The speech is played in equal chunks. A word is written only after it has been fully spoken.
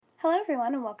Hello,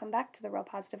 everyone, and welcome back to the Real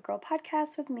Positive Girl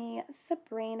podcast with me,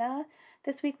 Sabrina.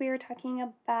 This week we are talking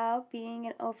about being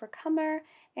an overcomer,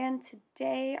 and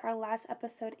today, our last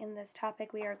episode in this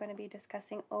topic, we are going to be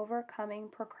discussing overcoming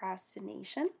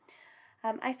procrastination.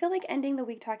 I feel like ending the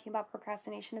week talking about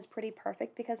procrastination is pretty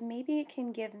perfect because maybe it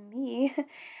can give me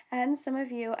and some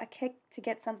of you a kick to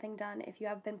get something done if you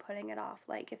have been putting it off.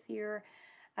 Like if you're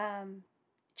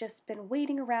just been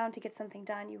waiting around to get something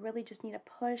done, you really just need a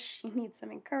push, you need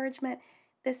some encouragement.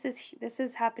 This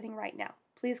is happening right now.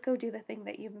 Please go do the thing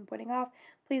that you've been putting off.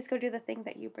 Please go do the thing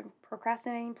that you've been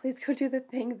procrastinating. Please go do the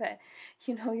thing that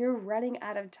you're running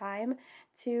out of time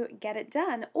to get it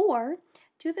done, or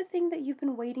do the thing that you've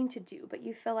been waiting to do, but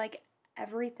you feel like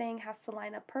everything has to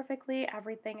line up perfectly,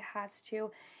 everything has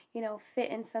to, fit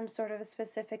in some sort of a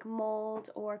specific mold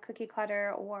or cookie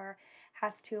cutter, or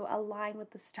has to align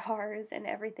with the stars and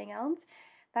everything else.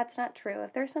 That's not true.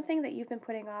 If there's something that you've been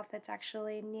putting off that's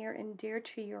actually near and dear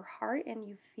to your heart and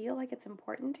you feel like it's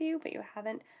important to you, but you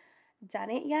haven't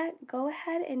done it yet, go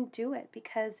ahead and do it,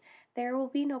 because there will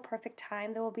be no perfect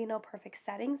time. There will be no perfect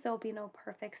settings. There will be no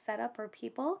perfect setup or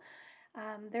people.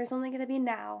 There's only going to be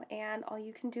now, and all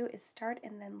you can do is start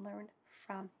and then learn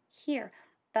from here.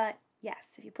 But yes,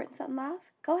 if you're putting something off,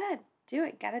 go ahead, do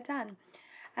it, get it done.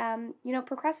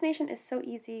 Procrastination is so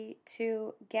easy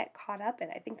to get caught up in.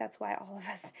 I think that's why all of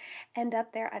us end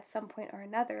up there at some point or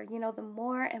another. The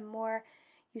more and more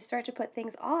you start to put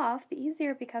things off, the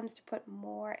easier it becomes to put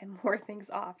more and more things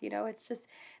off. It's just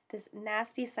this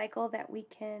nasty cycle that we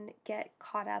can get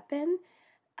caught up in,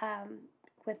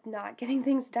 with not getting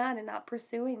things done and not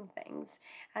pursuing things.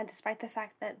 And despite the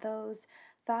fact that those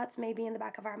thoughts may be in the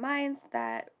back of our minds,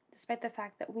 that despite the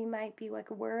fact that we might be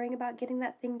worrying about getting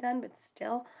that thing done, but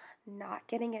still not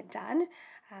getting it done,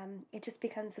 it just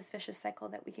becomes this vicious cycle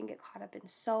that we can get caught up in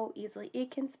so easily.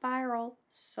 It can spiral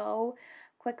so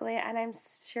quickly, and I'm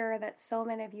sure that so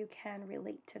many of you can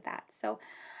relate to that. So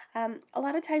a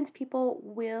lot of times people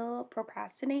will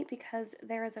procrastinate because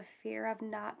there is a fear of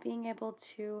not being able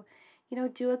to,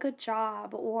 do a good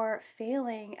job or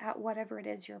failing at whatever it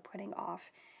is you're putting off.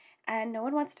 And no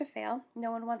one wants to fail.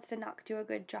 No one wants to not do a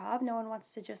good job. No one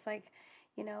wants to just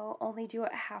only do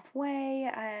it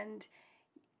halfway and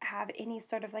have any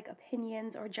sort of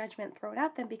opinions or judgment thrown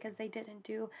at them because they didn't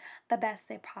do the best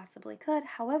they possibly could.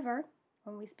 However,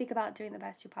 when we speak about doing the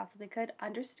best you possibly could,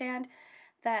 understand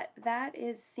that that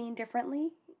is seen differently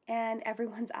in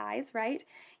everyone's eyes, right?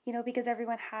 Because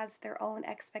everyone has their own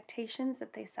expectations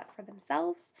that they set for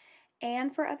themselves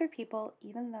and for other people,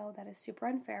 even though that is super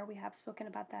unfair. We have spoken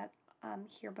about that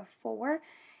here before,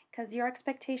 because your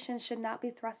expectations should not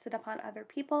be thrusted upon other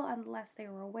people unless they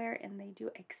are aware and they do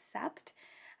accept,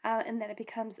 and then it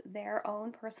becomes their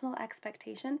own personal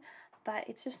expectation. But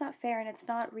it's just not fair, and it's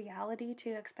not reality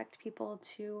to expect people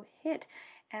to hit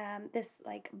this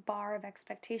bar of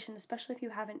expectation, especially if you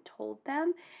haven't told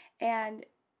them. And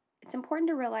it's important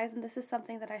to realize, and this is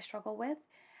something that I struggle with,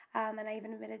 and I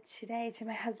even admitted today to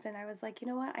my husband, I was like, you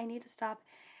know what, I need to stop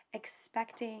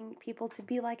expecting people to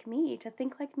be like me, to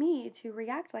think like me, to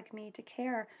react like me, to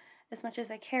care as much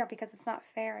as I care, because it's not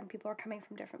fair, and people are coming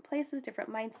from different places, different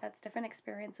mindsets, different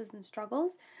experiences and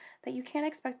struggles, that you can't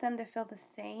expect them to feel the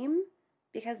same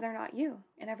because they're not you,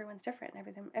 and everyone's different,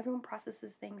 and everyone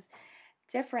processes things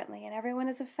differently, and everyone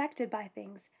is affected by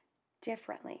things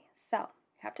differently. So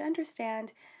you have to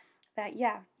understand that, you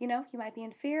might be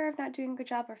in fear of not doing a good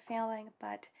job or failing,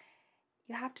 but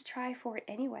you have to try for it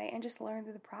anyway and just learn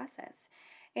through the process.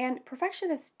 And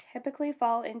perfectionists typically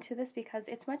fall into this because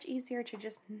it's much easier to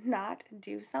just not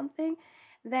do something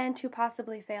than to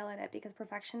possibly fail at it, because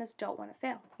perfectionists don't want to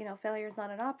fail. Failure is not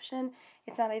an option.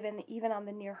 It's not even on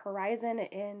the near horizon.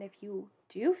 And if you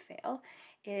do fail,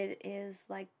 it is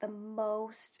the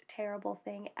most terrible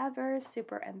thing ever.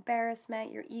 Super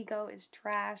embarrassment. Your ego is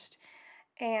trashed.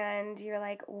 And you're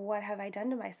like, what have I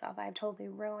done to myself? I've totally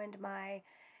ruined my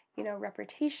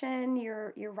reputation,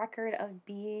 your record of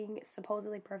being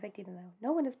supposedly perfect, even though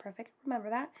no one is perfect.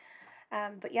 Remember that.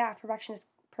 But yeah,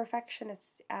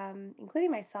 perfectionists,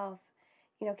 including myself,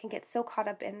 can get so caught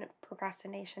up in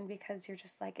procrastination because you're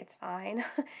just like, it's fine.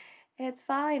 It's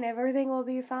fine. Everything will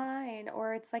be fine.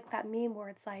 Or it's like that meme where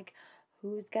it's like,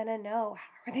 who's gonna know?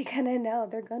 How are they gonna know?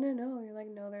 They're gonna know. You're like,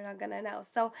 no, they're not gonna know.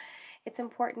 So it's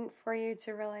important for you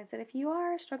to realize that if you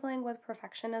are struggling with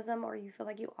perfectionism, or you feel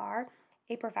like you are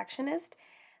a perfectionist,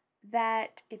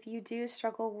 that if you do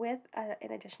struggle with,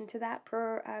 in addition to that,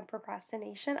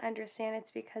 procrastination, understand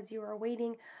it's because you are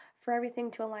waiting for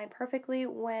everything to align perfectly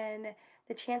when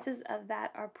the chances of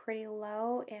that are pretty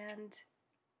low and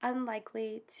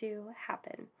unlikely to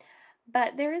happen.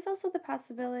 But there is also the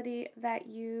possibility that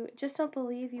you just don't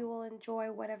believe you will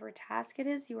enjoy whatever task it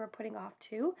is you are putting off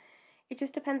to. It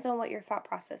just depends on what your thought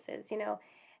process is.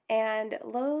 And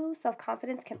low self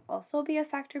confidence can also be a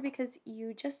factor because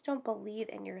you just don't believe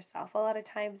in yourself. A lot of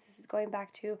times, this is going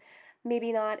back to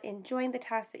maybe not enjoying the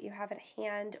task that you have at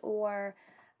hand, or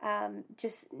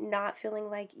just not feeling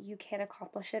like you can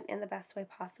accomplish it in the best way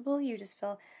possible. You just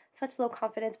feel such low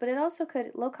confidence, but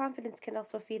low confidence can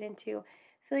also feed into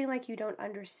feeling like you don't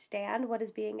understand what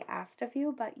is being asked of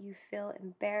you, but you feel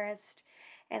embarrassed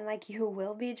and like you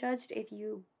will be judged if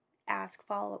you ask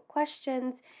follow up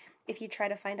questions, if you try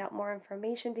to find out more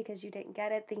information because you didn't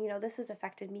get it. Then this has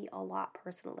affected me a lot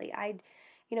personally.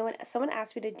 When someone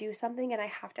asks me to do something and I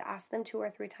have to ask them 2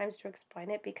 or 3 times to explain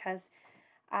it because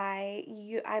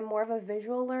I'm more of a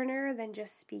visual learner than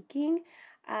just speaking.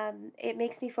 It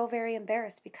makes me feel very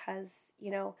embarrassed because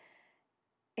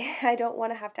I don't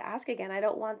want to have to ask again. I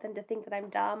don't want them to think that I'm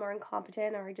dumb or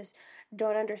incompetent or I just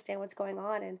don't understand what's going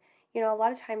on. And a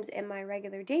lot of times in my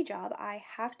regular day job, I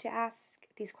have to ask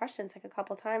these questions like a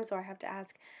couple times, or I have to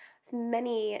ask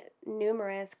many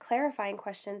numerous clarifying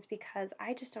questions because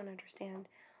I just don't understand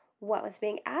what was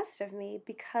being asked of me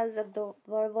because of the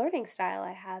learning style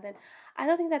I have. And I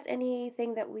don't think that's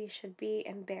anything that we should be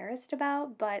embarrassed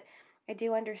about, but I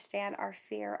do understand our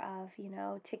fear of,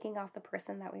 ticking off the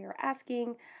person that we were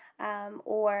asking,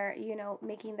 or,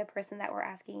 making the person that we're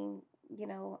asking,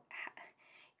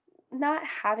 not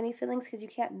have any feelings, because you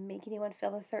can't make anyone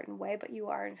feel a certain way, but you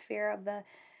are in fear of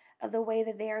the way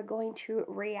that they are going to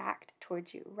react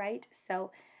towards you, right?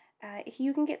 So if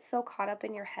you can get so caught up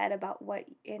in your head about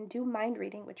and do mind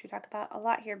reading, which we talk about a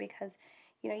lot here, because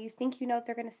you think you know what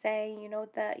they're going to say,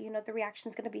 what the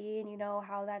reaction's going to be, and you know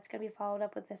how that's going to be followed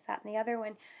up with this, that, and the other,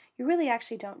 when you really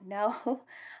actually don't know.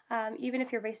 Even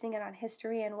if you're basing it on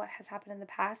history and what has happened in the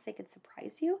past, they could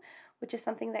surprise you, which is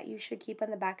something that you should keep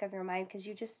in the back of your mind, because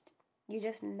you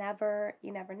never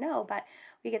know. But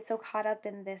we get so caught up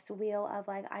in this wheel of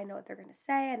like, I know what they're going to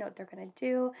say, I know what they're going to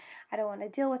do, I don't want to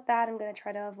deal with that, I'm going to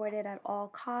try to avoid it at all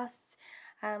costs,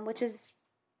 which is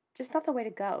just not the way to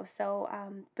go. So,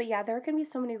 but yeah, there can be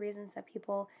so many reasons that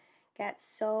people get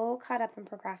so caught up in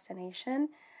procrastination.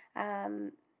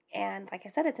 And like I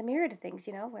said, it's a myriad of things,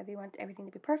 whether you want everything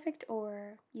to be perfect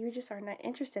or you just are not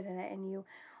interested in it and you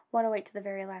want to wait to the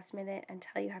very last minute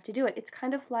until you have to do it. It's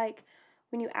kind of like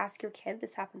when you ask your kid,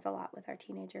 this happens a lot with our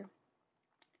teenager,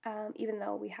 even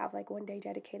though we have like one day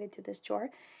dedicated to this chore.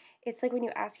 It's like when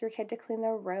you ask your kid to clean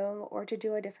their room or to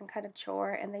do a different kind of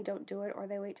chore and they don't do it, or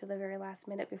they wait till the very last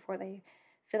minute before they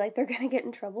feel like they're going to get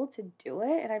in trouble to do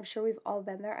it. And I'm sure we've all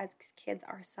been there as kids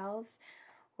ourselves,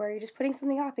 where you're just putting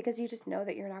something off because you just know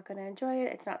that you're not going to enjoy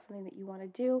it. It's not something that you want to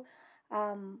do.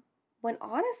 When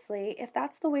honestly, if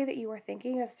that's the way that you are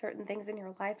thinking of certain things in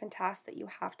your life and tasks that you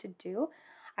have to do,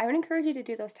 I would encourage you to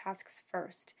do those tasks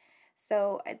first.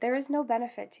 So there is no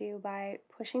benefit to you by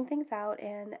pushing things out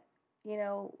and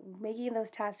making those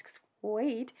tasks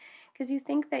wait, because you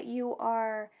think that you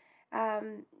are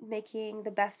making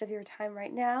the best of your time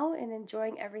right now and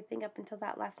enjoying everything up until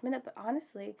that last minute. But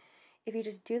honestly, if you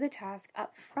just do the task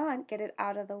up front, get it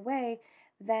out of the way,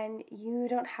 then you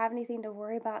don't have anything to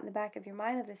worry about in the back of your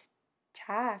mind of this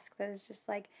task that is just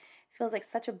like feels like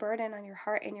such a burden on your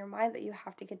heart and your mind that you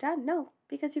have to get done. No,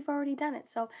 because you've already done it.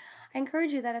 So I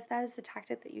encourage you that if that is the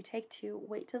tactic that you take, to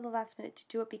wait till the last minute to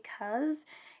do it because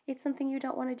it's something you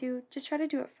don't want to do, just try to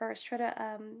do it first. Try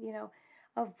to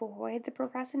avoid the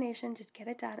procrastination, just get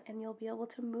it done, and you'll be able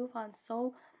to move on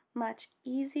so much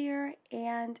easier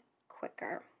and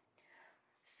quicker.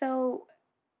 So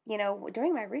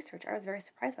during my research, I was very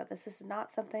surprised about this. This is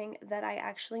not something that I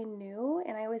actually knew,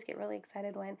 and I always get really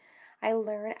excited when I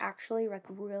learn actually like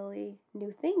really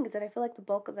new things. And I feel like the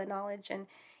bulk of the knowledge and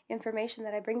information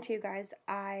that I bring to you guys,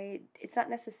 it's not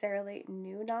necessarily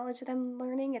new knowledge that I'm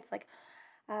learning. It's like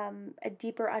a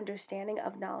deeper understanding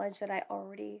of knowledge that I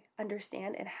already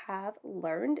understand and have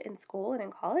learned in school and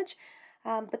in college.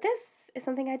 But this is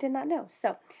something I did not know.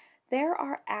 So there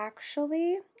are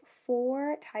actually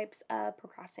 4 types of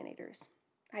procrastinators.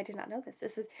 I did not know this.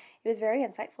 It was very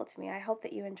insightful to me. I hope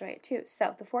that you enjoy it too.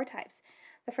 So the 4 types.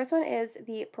 The first one is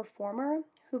the performer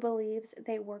who believes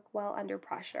they work well under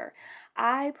pressure.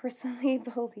 I personally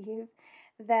believe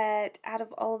that out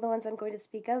of all of the ones I'm going to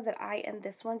speak of, that I am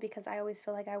this one, because I always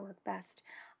feel like I work best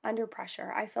under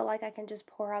pressure. I feel like I can just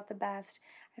pour out the best.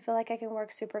 I feel like I can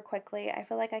work super quickly. I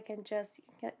feel like I can just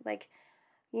get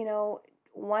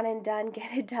one and done,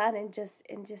 get it done,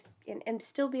 and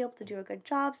still be able to do a good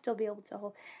job, still be able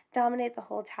to dominate the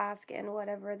whole task and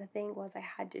whatever the thing was I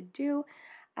had to do,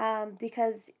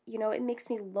 because it makes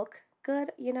me look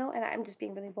good, and I'm just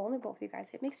being really vulnerable with you guys.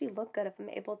 It makes me look good if I'm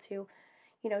able to,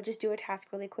 just do a task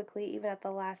really quickly, even at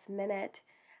the last minute,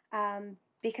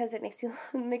 because it makes you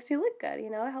makes you look good.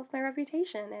 It helps my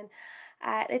reputation, and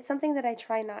it's something that I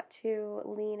try not to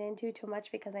lean into too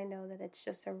much because I know that it's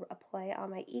just a play on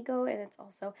my ego, and it's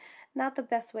also not the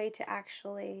best way to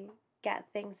actually get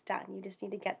things done. You just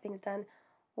need to get things done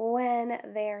when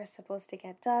they're supposed to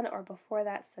get done or before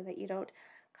that, so that you don't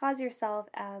cause yourself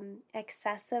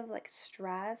excessive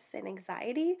stress and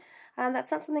anxiety.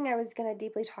 That's not something I was going to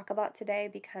deeply talk about today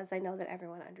because I know that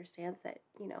everyone understands that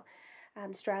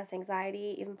stress,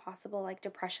 anxiety, even possible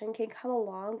depression can come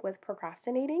along with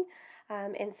procrastinating.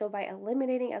 And so by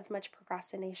eliminating as much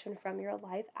procrastination from your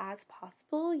life as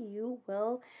possible, you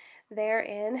will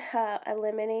therein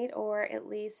eliminate or at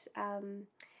least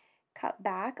cut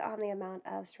back on the amount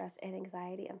of stress and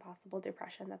anxiety and possible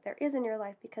depression that there is in your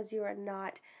life because you are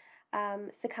not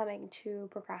succumbing to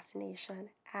procrastination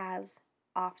as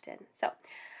often. So,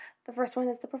 the first one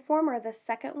is the performer. The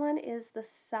second one is the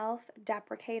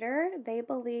self-deprecator. They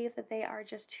believe that they are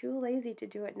just too lazy to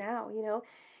do it now.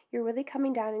 You're really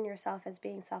coming down on yourself as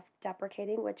being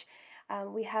self-deprecating, which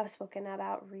we have spoken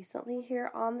about recently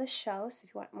here on the show. So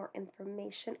if you want more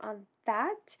information on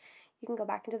that, you can go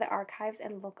back into the archives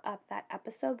and look up that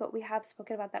episode. But we have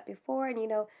spoken about that before. And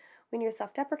when you're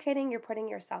self-deprecating, you're putting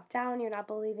yourself down. You're not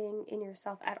believing in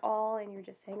yourself at all. And you're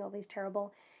just saying all these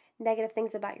terrible negative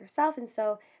things about yourself. And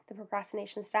so the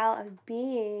procrastination style of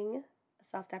being a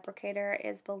self-deprecator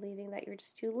is believing that you're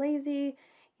just too lazy,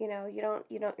 you're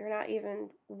not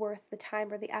even worth the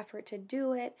time or the effort to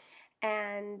do it,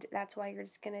 and that's why you're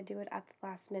just going to do it at the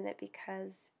last minute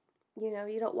because you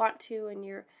don't want to, and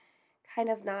you're kind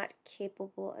of not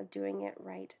capable of doing it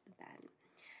right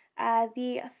then.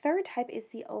 The third type is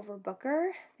the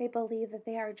overbooker. They believe that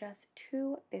they are just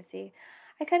too busy.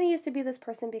 I kind of used to be this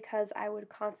person because I would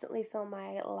constantly fill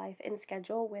my life and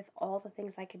schedule with all the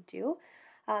things I could do.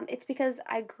 It's because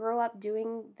I grew up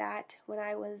doing that when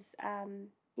I was,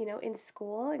 in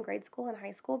school, in grade school and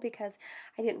high school, because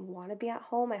I didn't want to be at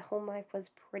home. My home life was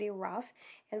pretty rough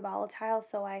and volatile,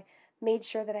 so I made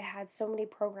sure that I had so many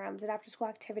programs and after-school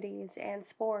activities and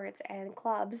sports and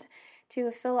clubs to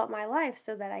fill up my life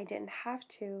so that I didn't have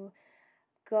to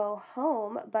go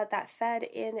home, but that fed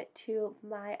into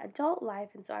my adult life,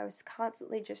 and so I was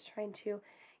constantly just trying to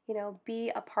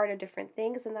be a part of different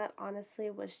things, and that honestly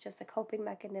was just a coping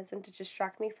mechanism to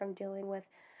distract me from dealing with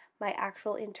my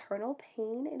actual internal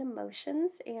pain and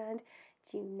emotions. And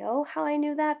do you know how I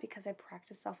knew that? Because I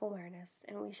practice self-awareness,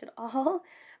 and we should all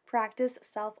practice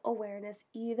self-awareness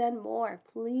even more.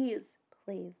 Please,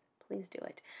 please, please do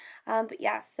it. But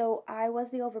yeah, so I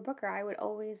was the overbooker. I would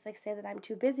always say that I'm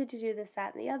too busy to do this,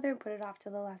 that, and the other, and put it off to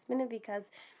the last minute because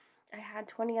I had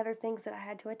 20 other things that I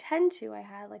had to attend to. I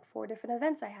had 4 different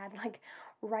events I had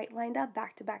right lined up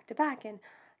back to back to back, and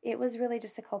it was really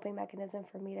just a coping mechanism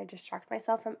for me to distract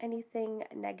myself from anything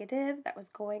negative that was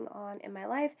going on in my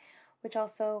life, which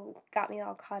also got me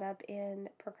all caught up in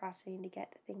procrastinating to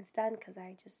get things done because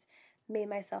I just made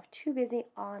myself too busy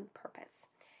on purpose.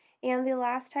 And the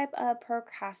last type of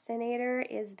procrastinator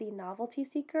is the novelty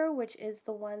seeker, which is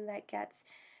the one that gets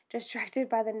distracted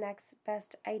by the next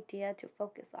best idea to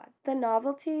focus on. The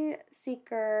novelty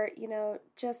seeker,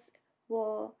 just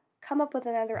will come up with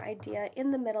another idea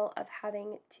in the middle of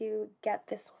having to get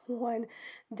this one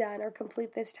done or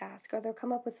complete this task, or they'll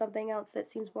come up with something else that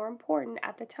seems more important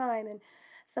at the time and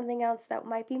something else that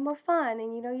might be more fun,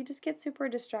 and you just get super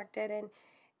distracted,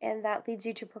 and that leads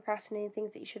you to procrastinating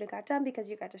things that you should have got done because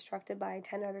you got distracted by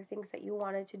 10 other things that you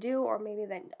wanted to do, or maybe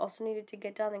that also needed to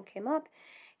get done and came up.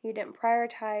 You didn't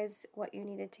prioritize what you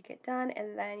needed to get done,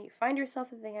 and then you find yourself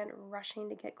at the end rushing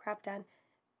to get crap done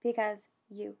because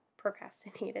you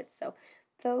procrastinated. So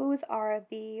those are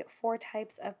the 4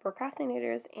 types of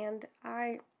procrastinators, and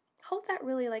I hope that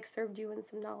really served you in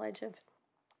some knowledge of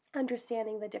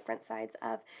understanding the different sides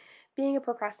of being a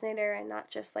procrastinator and not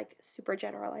just super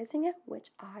generalizing it, which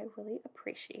I really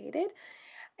appreciated.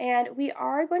 And we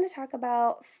are going to talk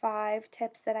about 5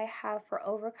 tips that I have for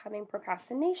overcoming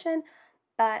procrastination.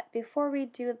 But before we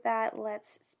do that,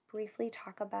 let's briefly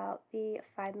talk about the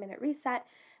 5-minute reset.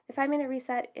 The 5-minute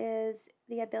reset is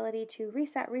the ability to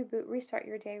reset, reboot, restart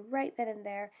your day right then and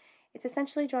there. It's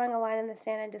essentially drawing a line in the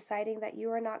sand and deciding that you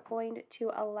are not going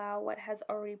to allow what has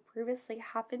already previously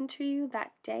happened to you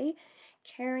that day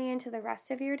carry into the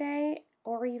rest of your day,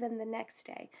 or even the next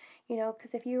day,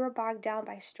 because if you are bogged down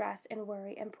by stress and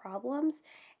worry and problems,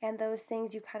 and those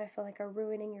things you kind of feel like are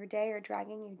ruining your day or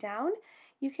dragging you down,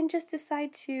 you can just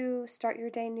decide to start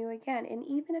your day new again. And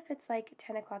even if it's like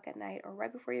 10 o'clock at night or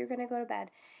right before you're going to go to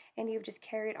bed, and you've just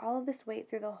carried all of this weight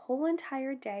through the whole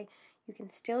entire day, you can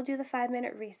still do the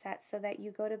 5-minute reset so that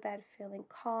you go to bed feeling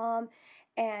calm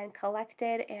and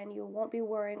collected, and you won't be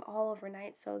worrying all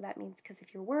overnight. So that means, because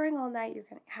if you're worrying all night, you're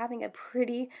having a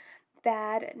pretty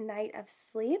bad night of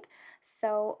sleep.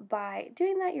 So by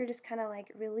doing that, you're just kind of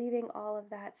like relieving all of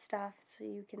that stuff so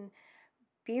you can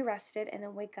be rested and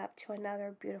then wake up to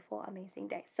another beautiful, amazing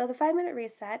day. So the 5-minute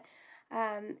reset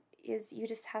is you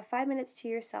just have 5 minutes to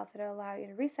yourself that will allow you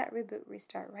to reset, reboot,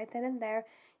 restart right then and there.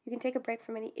 You can take a break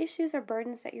from any issues or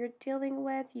burdens that you're dealing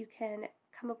with. You can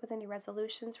come up with any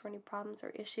resolutions for any problems or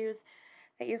issues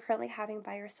that you're currently having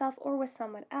by yourself or with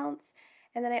someone else.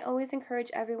 And then I always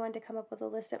encourage everyone to come up with a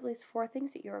list of at least 4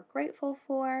 things that you're grateful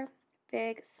for,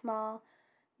 big, small,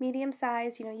 medium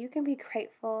size. You can be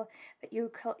grateful that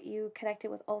you connected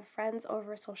with old friends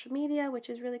over social media, which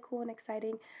is really cool and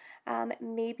exciting.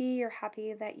 Maybe you're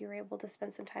happy that you're able to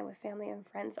spend some time with family and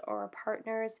friends or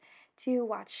partners to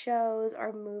watch shows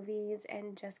or movies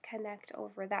and just connect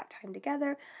over that time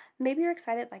together. Maybe you're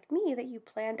excited like me that you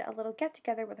planned a little get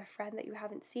together with a friend that you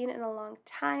haven't seen in a long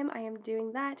time. I am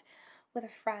doing that with a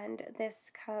friend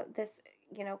this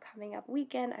coming up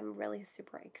weekend. I'm really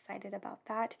super excited about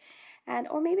that. And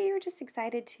or maybe you're just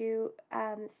excited to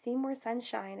see more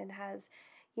sunshine and has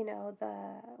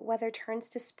the weather turns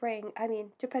to spring. I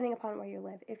mean, depending upon where you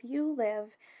live. If you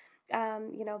live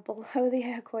below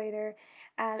the equator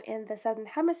in the southern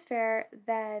hemisphere,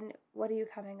 then what are you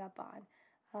coming up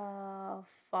on?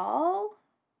 Fall?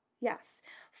 Yes,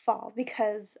 fall,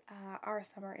 because our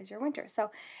summer is your winter.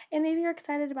 So, and maybe you're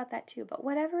excited about that too. But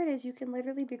whatever it is, you can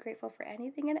literally be grateful for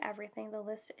anything and everything. The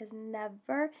list is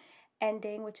never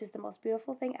ending, which is the most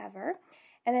beautiful thing ever.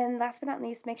 And then last but not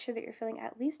least, make sure that you're feeling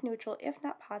at least neutral, if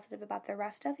not positive, about the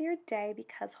rest of your day,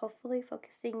 because hopefully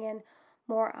focusing in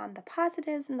more on the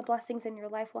positives and the blessings in your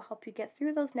life will help you get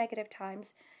through those negative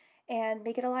times and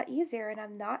make it a lot easier. And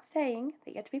I'm not saying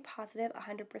that you have to be positive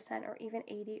 100% or even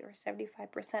 80 or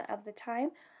 75% of the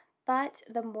time, but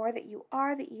the more that you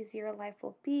are, the easier life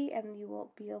will be, and you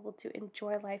will be able to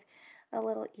enjoy life a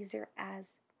little easier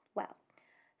as well.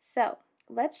 So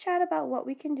let's chat about what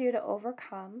we can do to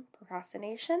overcome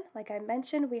procrastination. Like I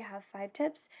mentioned, we have 5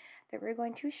 tips that we're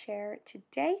going to share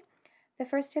today. The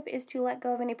first tip is to let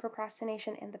go of any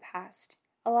procrastination in the past.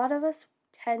 A lot of us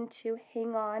tend to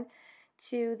hang on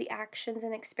to the actions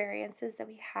and experiences that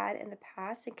we had in the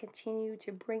past and continue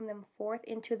to bring them forth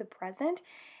into the present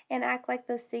and act like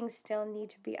those things still need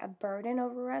to be a burden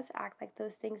over us, act like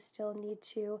those things still need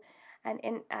to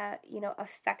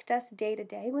affect us day to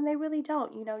day, when they really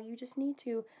don't. You just need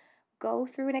to go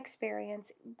through an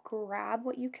experience, grab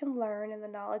what you can learn and the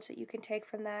knowledge that you can take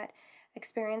from that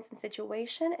experience and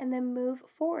situation, and then move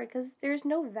forward, because there's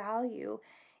no value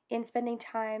in spending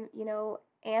time,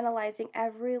 analyzing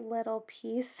every little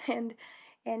piece and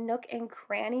nook and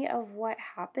cranny of what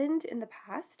happened in the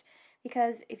past.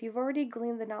 Because if you've already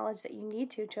gleaned the knowledge that you need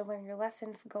to learn your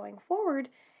lesson going forward,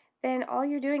 then all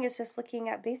you're doing is just looking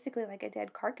at basically like a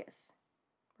dead carcass,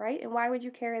 right? And why would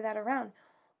you carry that around?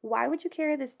 Why would you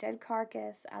carry this dead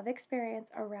carcass of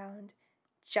experience around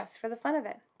just for the fun of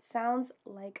it? Sounds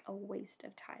like a waste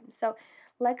of time. So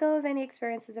let go of any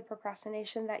experiences of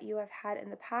procrastination that you have had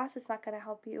in the past. It's not going to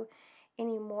help you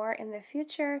anymore in the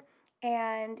future,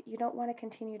 and you don't want to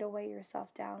continue to weigh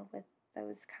yourself down with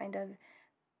those kind of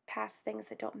past things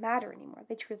that don't matter anymore.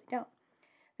 They truly don't.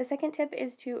 The second tip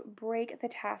is to break the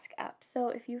task up. So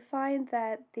if you find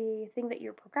that the thing that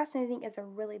you're procrastinating is a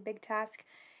really big task,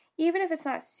 even if it's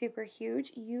not super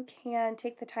huge, you can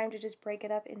take the time to just break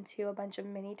it up into a bunch of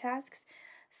mini tasks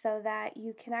so that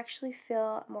you can actually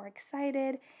feel more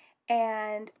excited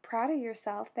and proud of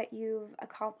yourself that you've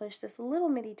accomplished this little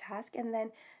mini task, and then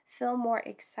feel more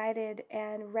excited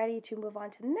and ready to move on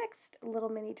to the next little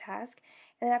mini task.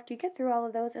 And then after you get through all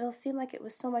of those, it'll seem like it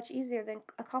was so much easier than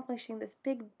accomplishing this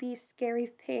big beast scary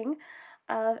thing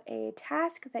of a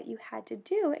task that you had to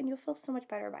do, and you'll feel so much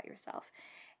better about yourself.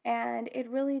 And it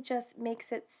really just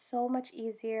makes it so much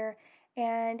easier,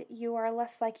 and you are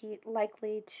less likely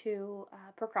to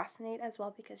procrastinate as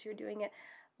well, because you're doing it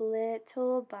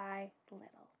little by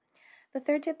little. The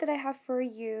third tip that I have for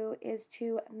you is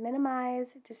to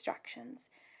minimize distractions.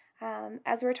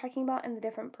 As we were talking about in the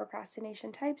different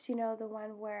procrastination types, the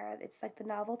one where it's like the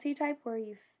novelty type, where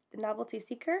the novelty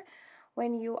seeker,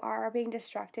 when you are being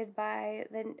distracted by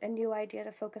a new idea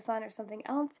to focus on or something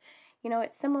else,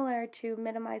 It's similar to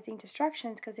minimizing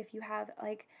distractions, because if you have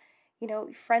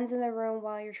friends in the room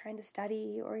while you're trying to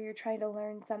study or you're trying to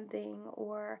learn something,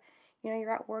 or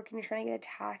you're at work and you're trying to get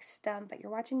a task done, but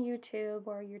you're watching YouTube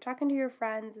or you're talking to your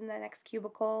friends in the next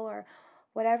cubicle or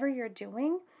whatever you're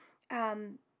doing,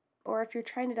 or if you're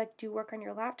trying to do work on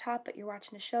your laptop but you're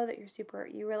watching a show that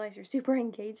you realize you're super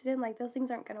engaged in, those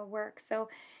things aren't going to work. So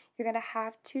you're going to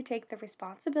have to take the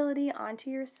responsibility onto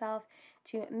yourself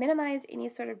to minimize any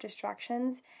sort of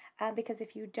distractions, because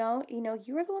if you don't,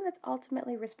 you're the one that's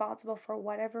ultimately responsible for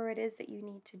whatever it is that you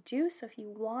need to do. So if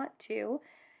you want to,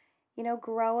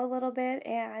 grow a little bit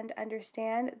and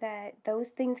understand that those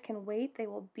things can wait, they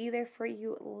will be there for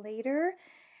you later.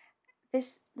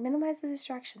 This minimize the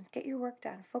distractions, get your work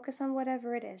done, focus on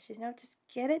whatever it is, just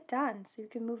get it done so you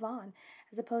can move on,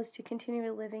 as opposed to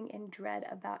continually living in dread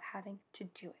about having to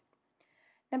do it.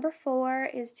 Number 4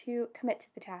 is to commit to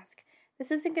the task.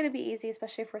 This isn't going to be easy,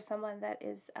 especially for someone that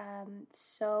is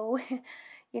so,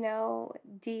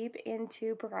 deep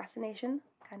into procrastination,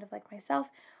 kind of like myself,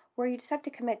 where you just have to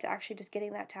commit to actually just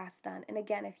getting that task done. And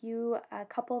again, if you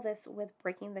couple this with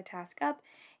breaking the task up,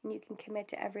 and you can commit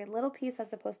to every little piece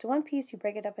as opposed to one piece, you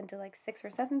break it up into 6 or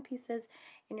 7 pieces,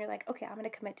 and you're like, okay, I'm going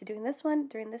to commit to doing this one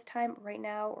during this time, right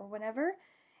now, or whenever.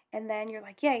 And then you're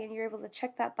like, yay, and you're able to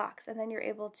check that box, and then you're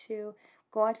able to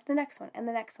go on to the next one, and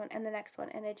the next one, and the next one,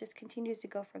 and it just continues to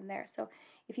go from there. So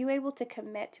if you're able to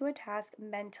commit to a task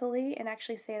mentally and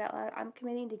actually say it out loud, I'm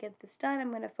committing to get this done,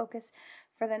 I'm going to focus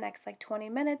for the next 20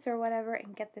 minutes or whatever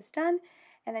and get this done,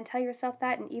 and then tell yourself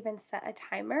that and even set a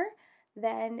timer,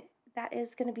 then that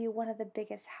is going to be one of the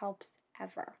biggest helps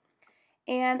ever.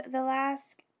 And the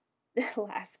last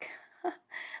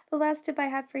the last tip I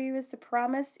have for you is to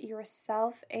promise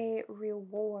yourself a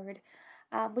reward,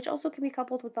 which also can be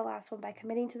coupled with the last one by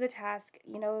committing to the task,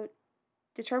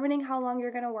 determining how long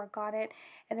you're going to work on it,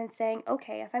 and then saying,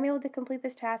 okay, if I'm able to complete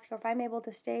this task, or if I'm able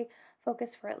to stay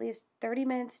focused for at least 30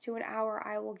 minutes to an hour,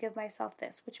 I will give myself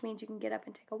this, which means you can get up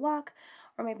and take a walk,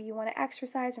 or maybe you want to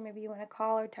exercise, or maybe you want to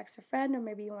call or text a friend, or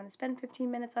maybe you want to spend 15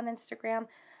 minutes on Instagram.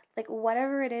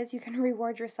 Whatever it is, you can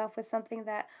reward yourself with something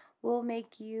that will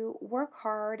make you work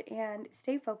hard and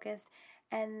stay focused,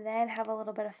 and then have a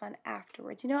little bit of fun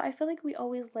afterwards. I feel like we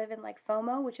always live in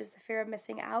FOMO, which is the fear of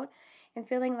missing out, and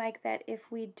feeling like that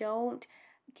if we don't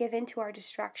give into our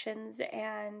distractions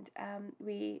and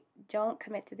we don't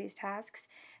commit to these tasks,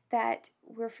 that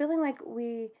we're feeling like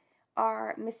we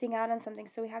are missing out on something.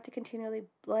 So we have to continually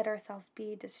let ourselves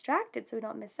be distracted so we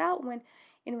don't miss out, when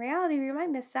in reality we might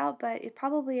miss out, but it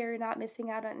probably you're not missing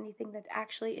out on anything that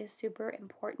actually is super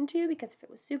important to you, because if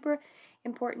it was super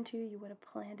important to you, you would have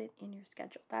planned it in your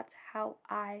schedule. That's how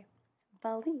I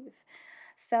believe.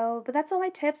 So, but that's all my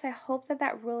tips. I hope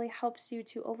that really helps you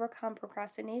to overcome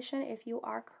procrastination if you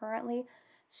are currently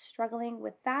struggling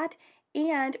with that.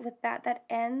 And with that, that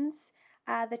ends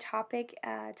the topic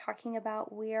talking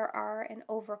about we are an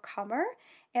overcomer.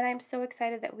 And I'm so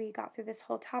excited that we got through this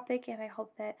whole topic, and I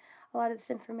hope that a lot of this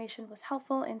information was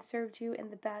helpful and served you in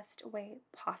the best way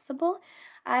possible.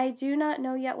 I do not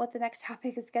know yet what the next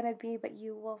topic is going to be, but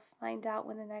you will find out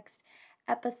when the next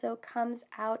episode comes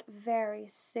out very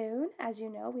soon. As you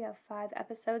know, we have 5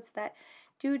 episodes that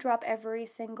do drop every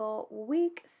single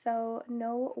week, so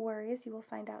no worries, you will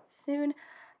find out soon.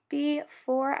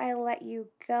 Before I let you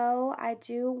go, I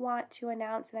do want to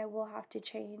announce, and I will have to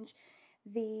change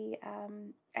the,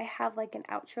 I have an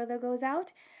outro that goes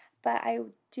out, but I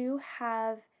do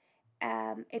have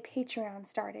a Patreon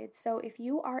started. So if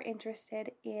you are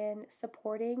interested in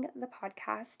supporting the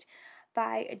podcast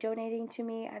by donating to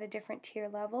me at a different tier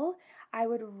level, I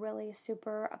would really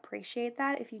super appreciate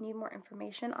that. If you need more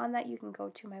information on that, you can go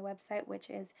to my website, which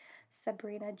is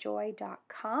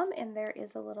sabrinajoy.com, and there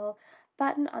is a little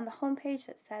button on the homepage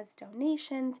that says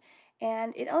donations,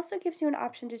 and it also gives you an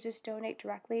option to just donate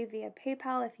directly via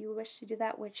PayPal if you wish to do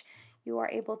that, which you are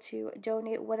able to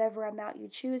donate whatever amount you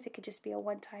choose. It could just be a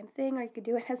one-time thing, or you could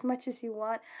do it as much as you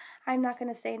want. I'm not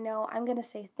going to say no. I'm going to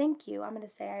say thank you. I'm going to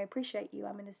say I appreciate you.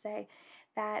 I'm going to say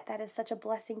that is such a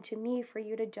blessing to me for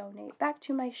you to donate back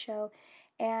to my show,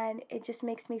 and it just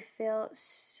makes me feel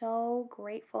so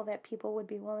grateful that people would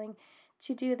be willing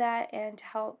to do that and to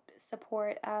help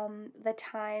support the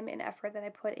time and effort that I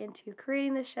put into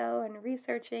creating the show and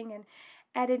researching and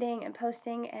editing and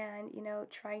posting and,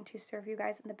 trying to serve you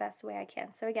guys in the best way I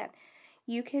can. So again,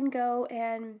 you can go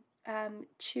and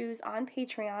choose on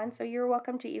Patreon. So you're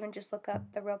welcome to even just look up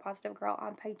The Real Positive Girl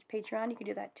on Patreon. You can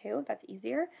do that too if that's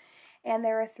easier. And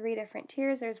there are 3 different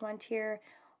tiers. There's one tier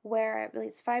where I believe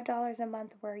it's $5 a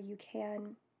month, where you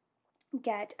can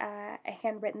get a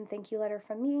handwritten thank you letter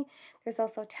from me. There's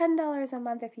also $10 a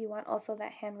month if you want also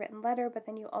that handwritten letter, but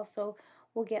then you also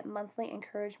will get monthly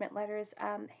encouragement letters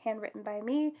handwritten by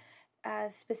me,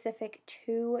 specific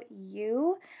to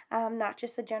you, not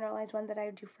just a generalized one that I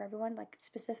would do for everyone, like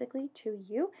specifically to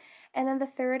you. And then the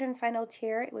third and final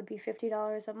tier, it would be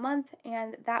 $50 a month,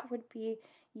 and that would be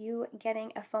you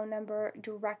getting a phone number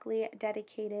directly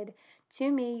dedicated to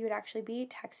me. You would actually be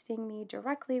texting me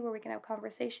directly where we can have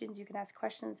conversations, you can ask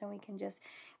questions, and we can just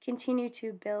continue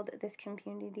to build this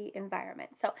community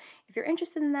environment. So if you're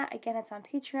interested in that, again, it's on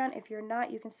Patreon. If you're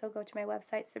not, you can still go to my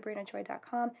website,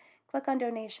 sabrinachoi.com, click on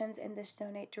donations, and just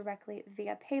donate directly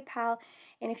via PayPal.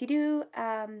 And if you do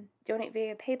donate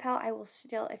via PayPal, I will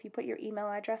still, if you put your email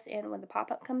address in when the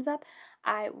pop-up comes up,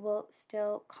 I will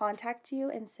still contact you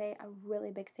and say a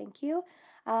really big thank you.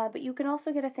 But you can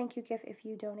also get a thank you gift if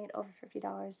you donate over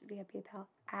 $50 via PayPal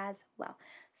as well.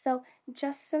 So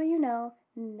just so you know,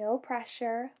 no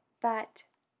pressure, but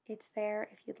it's there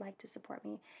if you'd like to support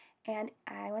me. And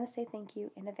I want to say thank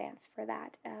you in advance for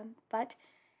that. But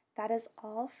that is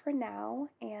all for now,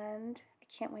 and I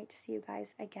can't wait to see you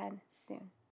guys again soon.